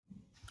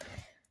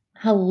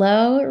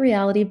Hello,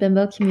 Reality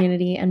Bimbo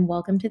community, and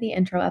welcome to the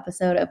intro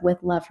episode of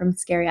With Love from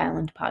Scary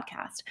Island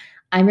podcast.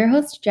 I'm your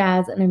host,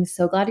 Jazz, and I'm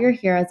so glad you're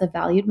here as a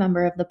valued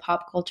member of the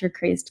pop culture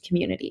crazed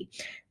community.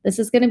 This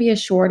is going to be a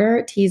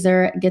shorter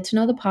teaser, get to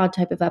know the pod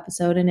type of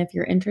episode, and if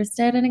you're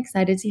interested and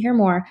excited to hear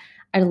more,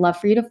 I'd love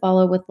for you to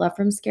follow With Love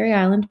from Scary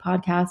Island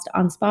podcast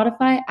on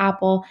Spotify,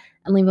 Apple,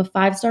 and leave a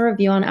 5-star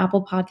review on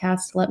Apple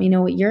Podcasts to let me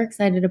know what you're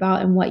excited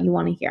about and what you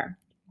want to hear.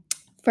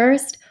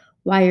 First,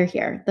 why you're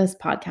here, this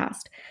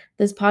podcast.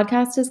 This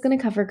podcast is going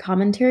to cover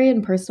commentary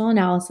and personal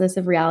analysis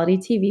of reality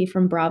TV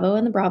from Bravo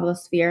and the Bravo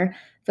sphere,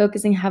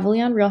 focusing heavily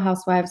on Real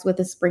Housewives with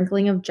a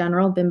sprinkling of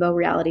general bimbo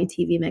reality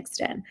TV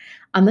mixed in.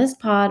 On this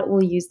pod,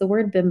 we'll use the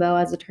word bimbo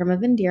as a term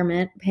of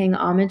endearment, paying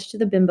homage to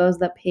the bimbos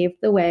that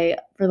paved the way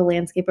for the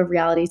landscape of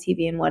reality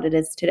TV and what it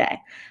is today.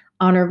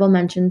 Honorable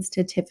mentions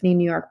to Tiffany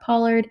New York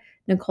Pollard,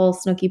 Nicole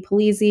Snooki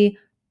Polizzi,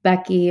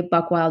 Becky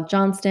Buckwild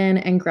Johnston,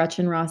 and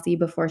Gretchen Rossi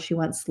before she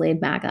went Slade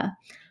MAGA.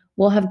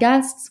 We'll have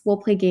guests, we'll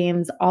play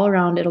games, all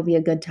around it'll be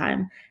a good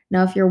time.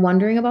 Now, if you're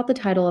wondering about the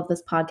title of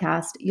this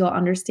podcast, you'll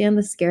understand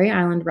the Scary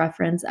Island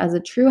reference as a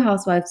true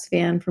Housewives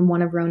fan from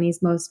one of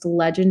Roni's most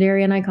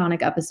legendary and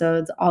iconic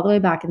episodes all the way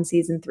back in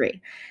season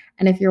 3.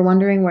 And if you're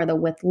wondering where the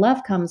With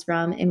Love comes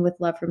from in With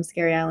Love from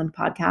Scary Island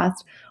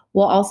podcast,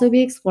 we'll also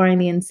be exploring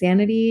the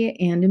insanity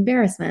and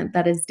embarrassment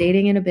that is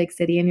dating in a big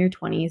city in your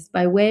 20s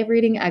by way of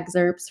reading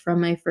excerpts from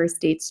my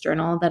first dates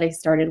journal that I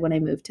started when I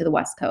moved to the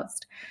West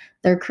Coast.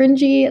 They're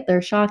cringy,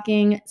 they're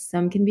shocking,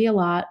 some can be a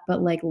lot,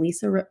 but like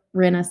Lisa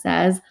Rinna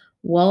says,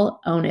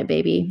 we'll own it,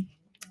 baby.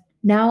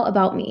 Now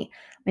about me.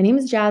 My name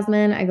is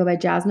Jasmine. I go by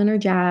Jasmine or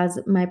Jazz.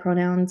 My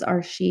pronouns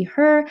are she,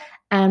 her,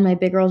 and my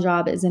big girl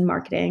job is in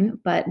marketing,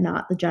 but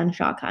not the Jen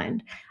Shaw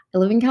kind. I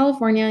live in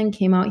California and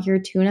came out here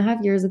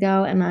 2.5 years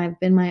ago, and I've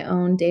been my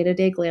own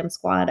day-to-day glam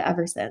squad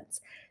ever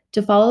since.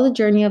 To follow the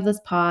journey of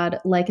this pod,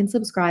 like and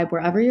subscribe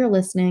wherever you're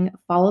listening.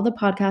 Follow the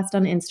podcast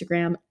on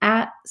Instagram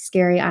at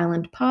Scary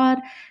Island Pod.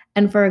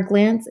 And for a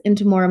glance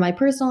into more of my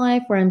personal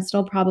life, where I'm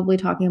still probably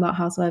talking about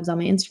housewives on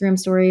my Instagram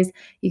stories,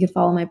 you can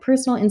follow my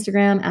personal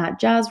Instagram at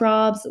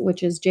JazzRobs,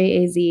 which is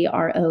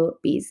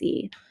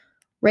JAZROBZ.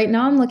 Right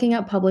now, I'm looking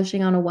at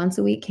publishing on a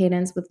once-a-week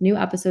cadence with new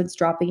episodes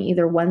dropping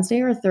either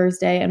Wednesday or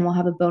Thursday, and we'll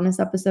have a bonus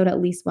episode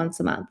at least once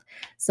a month.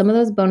 Some of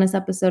those bonus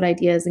episode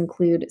ideas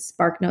include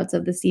spark notes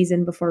of the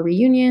season before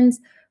reunions,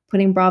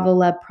 putting Bravo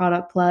Lab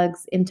product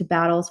plugs into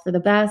battles for the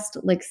best,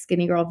 like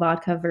Skinny Girl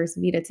Vodka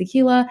versus Vita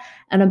Tequila,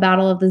 and a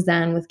Battle of the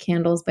Zen with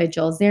Candles by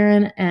Jill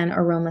Zarin and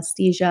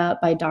Aromasthesia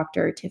by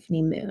Dr.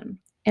 Tiffany Moon.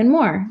 And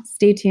more.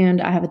 Stay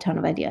tuned. I have a ton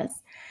of ideas.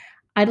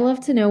 I'd love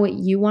to know what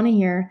you want to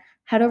hear.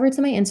 Head over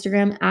to my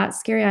Instagram at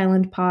Scary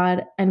Island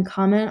Pod and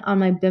comment on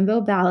my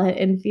bimbo ballot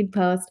in feed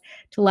post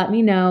to let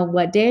me know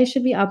what day I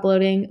should be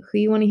uploading, who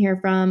you want to hear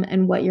from,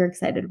 and what you're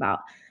excited about.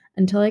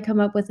 Until I come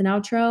up with an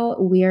outro,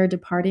 we are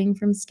departing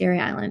from Scary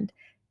Island.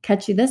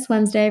 Catch you this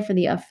Wednesday for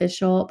the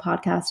official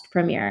podcast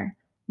premiere.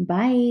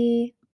 Bye.